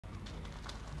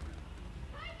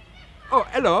Oh,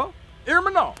 hello. Hear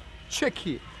me now. Check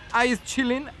it. I is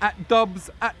chilling at Dubs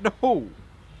at the Hall.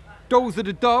 Those are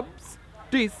the Dubs.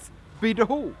 This be the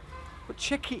Hall. But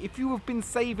check it, if you have been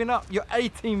saving up your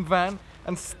 18 van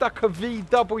and stuck a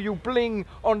VW bling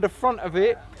on the front of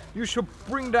it, you should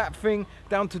bring that thing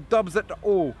down to Dubs at the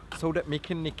Hall so that me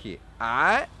can nick it.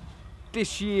 Alright?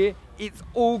 This year, it's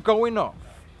all going off.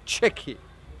 Check it.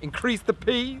 Increase the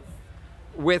P's.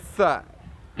 West side.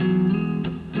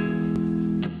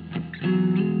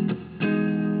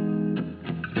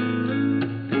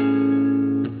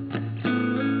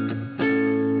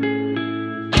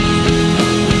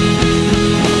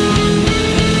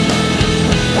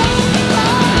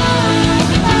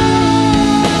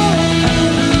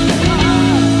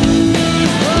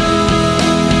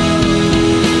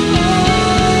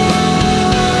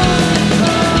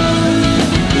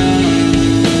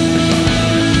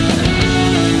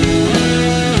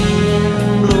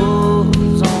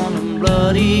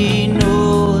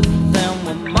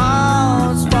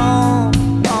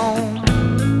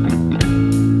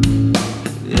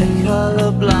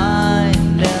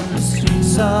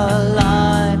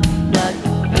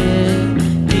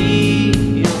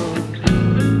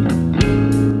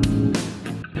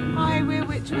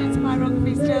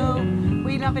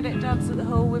 At Dubs at the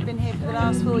Hall. We've been here for the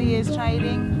last 4 years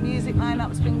trading. Music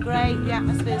line-up's been great, the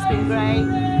atmosphere's been great,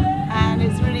 and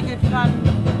it's really good fun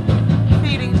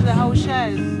feeling to the whole show.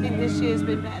 I think this year's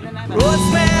been better than ever.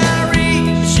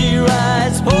 Rosemary, she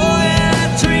writes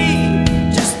poetry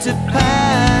just to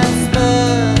pass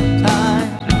the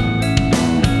time.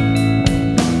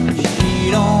 She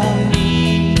don't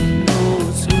need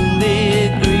no school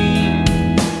degree.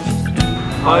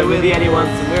 Hi, we're the Anyones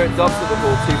and we're at Dubs at the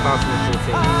Hall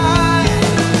 2014.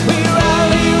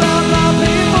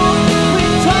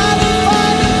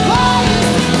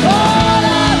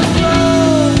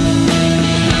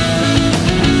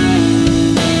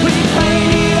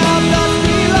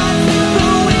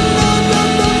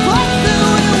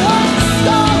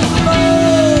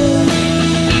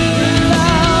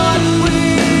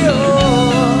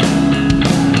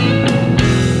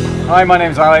 Hi, my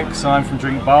name's Alex, I'm from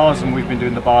Drink Bars and we've been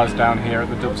doing the bars down here at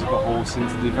the Dubs at the Hall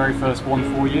since the very first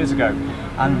one 4 years ago.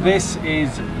 And this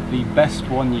is the best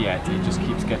one yet. It just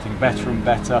keeps getting better and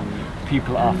better.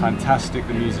 People are fantastic,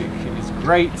 the music is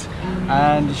great,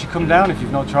 and you should come down if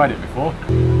you've not tried it before.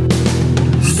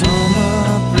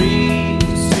 Summer breeze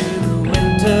to the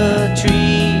winter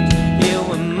trees, here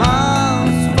when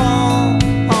miles from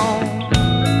home.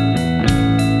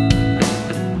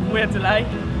 We had delay.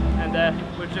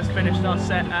 We've just finished our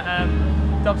set at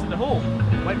Dubs at the Hall.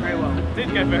 Went very well.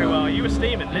 Did go very well. You were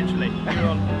steaming, literally. You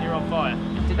were on fire.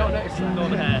 Did not notice that. Not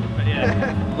on the hair, but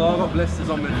yeah. Well, I've got blisters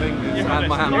on my fingers and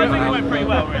my hand. I think it went pretty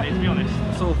well, really, to be honest.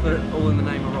 It's all in the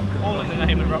name of rock and roll. All in the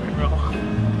name of rock and roll.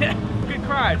 Yeah, good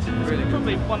crowd. Really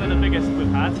probably one of the biggest we've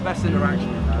had. Best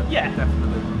interaction we've had. Yeah,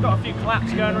 definitely. Got a few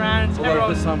claps going around. Although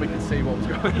this time we can see what was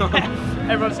going on.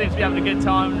 Everyone seems to be having a good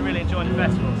time and really enjoying the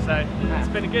festival. So it's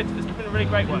been a really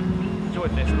great one.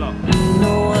 Enjoyed this a lot. You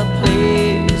know a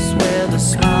place where the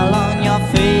smile on your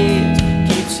face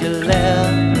keeps you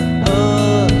left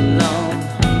alone.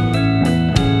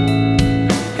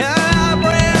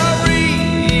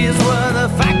 Libraries were the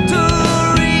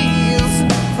factories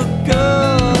for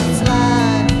girls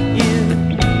like you. The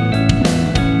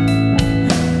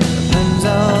pens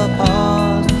are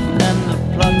paused and the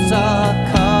plots are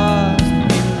cast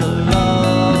in the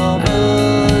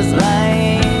lover's lane.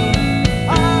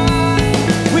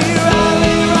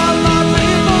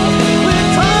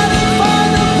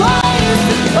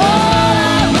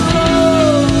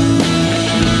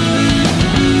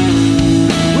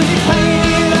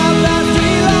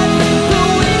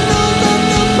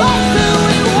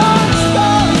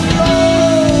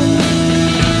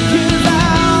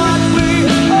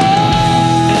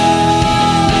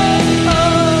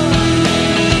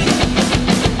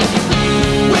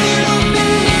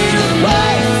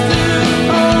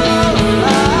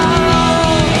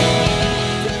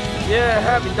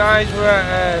 Happy days, we're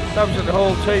at Dubs at the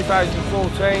Hall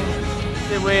 2014.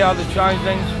 Here we are, the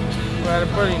Changelings. We had a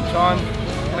brilliant time.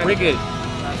 Wicked.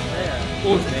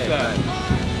 Awesome.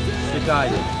 Good day.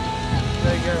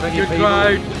 There you go. Plenty Good of people.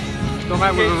 crowd. Come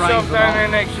out with Get a rain yourself for down that. there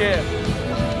next year.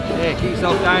 Yeah, get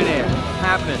yourself down here.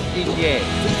 Happen each year.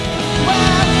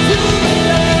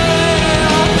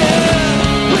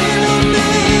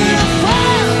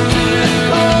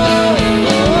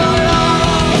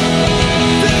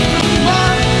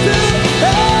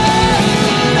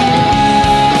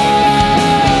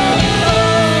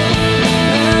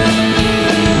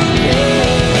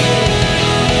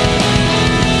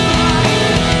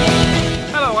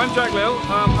 Hello, I'm Jack Lill.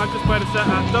 played a set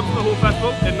at Dubs at the Hall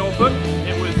Festival in Norfolk.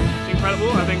 It was incredible.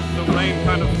 I think the rain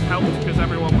kind of helped because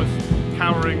everyone was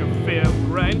cowering in fear of the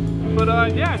rain. But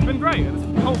yeah, it's been great.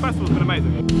 The whole festival's been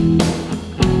amazing.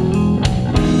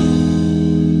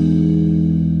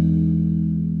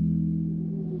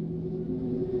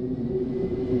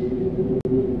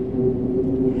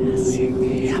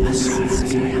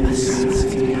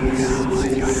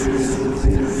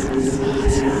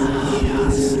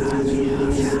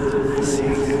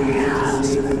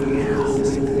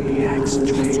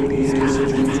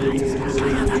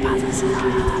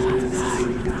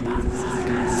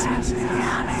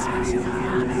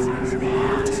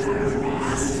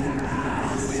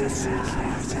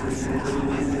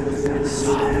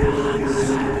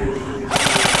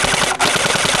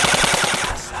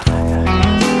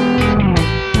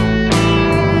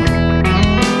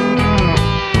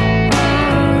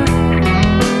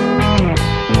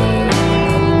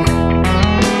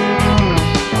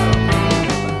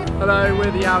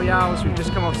 We've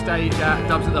just come off stage at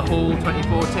Dubs at the Hall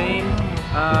 2014.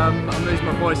 I'm losing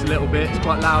my voice a little bit, it's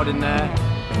quite loud in there.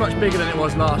 It's much bigger than it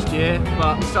was last year,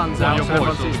 but the sun's out, so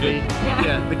everyone sees the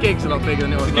gig's a lot bigger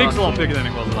than it was last year. The gig's a lot bigger than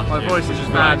it was last year. My voice is as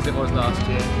bad as it was last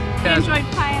year. We enjoyed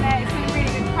playing it, it's been a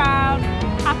really good crowd,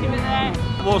 happy with it.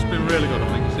 The war's been really good, I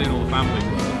think, seeing all the families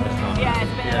and stuff this time. Yeah,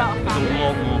 it's been a lot of fun. There's a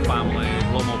lot more family,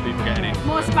 a lot more people getting in.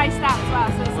 More spaced out as well,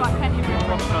 so there's like plenty of room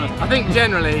for everybody. I think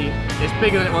generally it's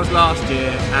bigger than it was last year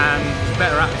and it's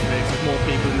better atmosphere because there's more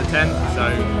people in the tent,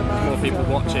 so there's more people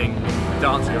watching,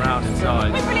 dancing around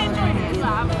inside. We really enjoyed it as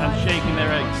well. And shaking their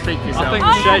eggs. Speak for yourself. I think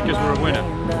the Shakers were a winner.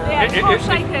 Yeah,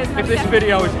 Shakers. If this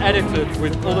video is edited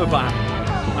with other bands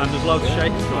and there's loads of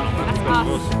Shakers going on, that's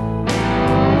us.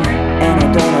 And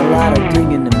I've done a lot of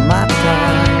digging in my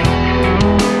time.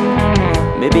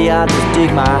 Maybe I'll just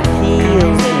dig my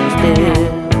heels instead.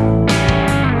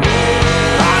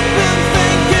 I've been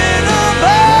thinking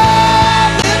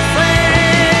about the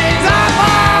things I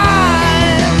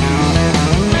find.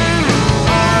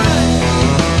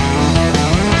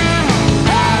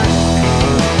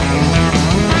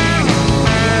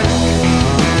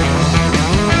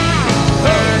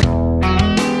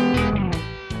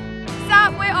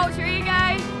 Sup, we're Ultra Ego.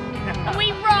 And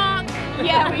we rock.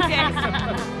 Yeah, we did.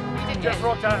 just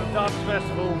rocked out at Dubs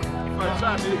Festival.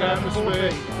 Fantastic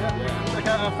atmosphere. Check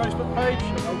out our Facebook page,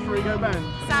 Ultra Ego Band.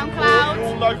 SoundCloud.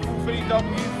 All local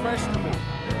VW Festival.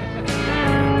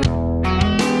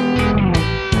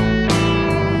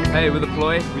 Hey, we're The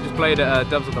Ploy. We just played at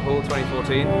Dubs at the Hall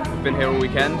 2014. We've been here all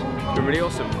weekend. It's been really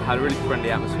awesome. Had a really friendly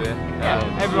atmosphere.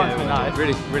 Everyone's been nice.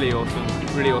 Really awesome.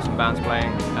 Really awesome bands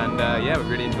playing. And yeah, we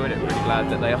really enjoyed it. Really glad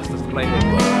that they asked us to play here.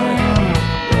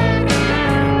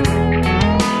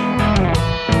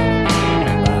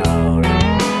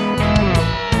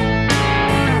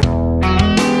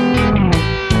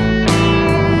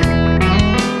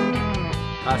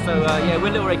 Yeah,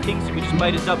 we're Little Red Kings. We just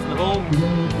played at Dubs at the Hall.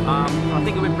 I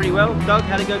think it went pretty well. Doug,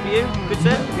 how'd it go for you? Good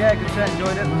set? Yeah, good set,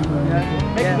 enjoyed it.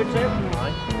 Yeah. Good set?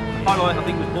 Right. Highlight, I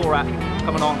think, was Borat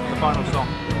coming on for the final song.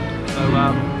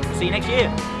 So, see you next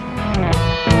year.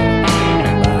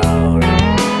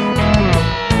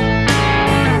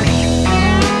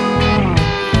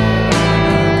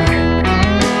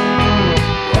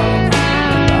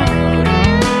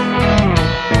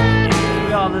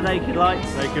 Naked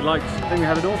Lights. Naked Lights. I think we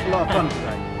had an awful lot of fun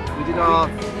today. We did our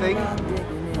thing,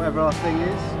 whatever our thing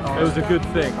is. It was a good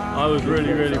thing. I was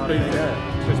really pleased.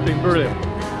 Yeah. It's been brilliant.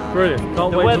 Brilliant.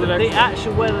 Can't wait till the next The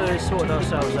actual weather has sorted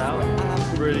ourselves out.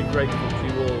 Really grateful to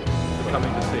you all for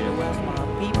coming to see us.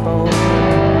 People,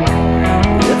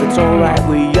 if it's alright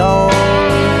with y'all,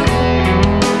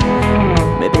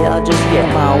 maybe I'll just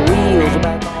get my wheels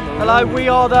back on the road. Hello, we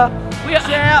are the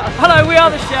Shout. Hello, we are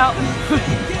the Shout.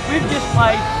 We've just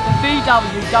played the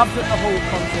VW Dubs at the Hall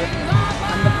concert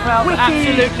and the crowd was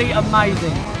absolutely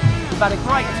amazing. We've had a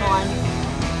great time,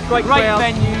 great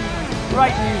venue,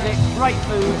 great music, great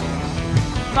food,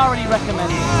 thoroughly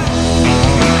recommend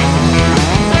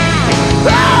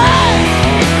it.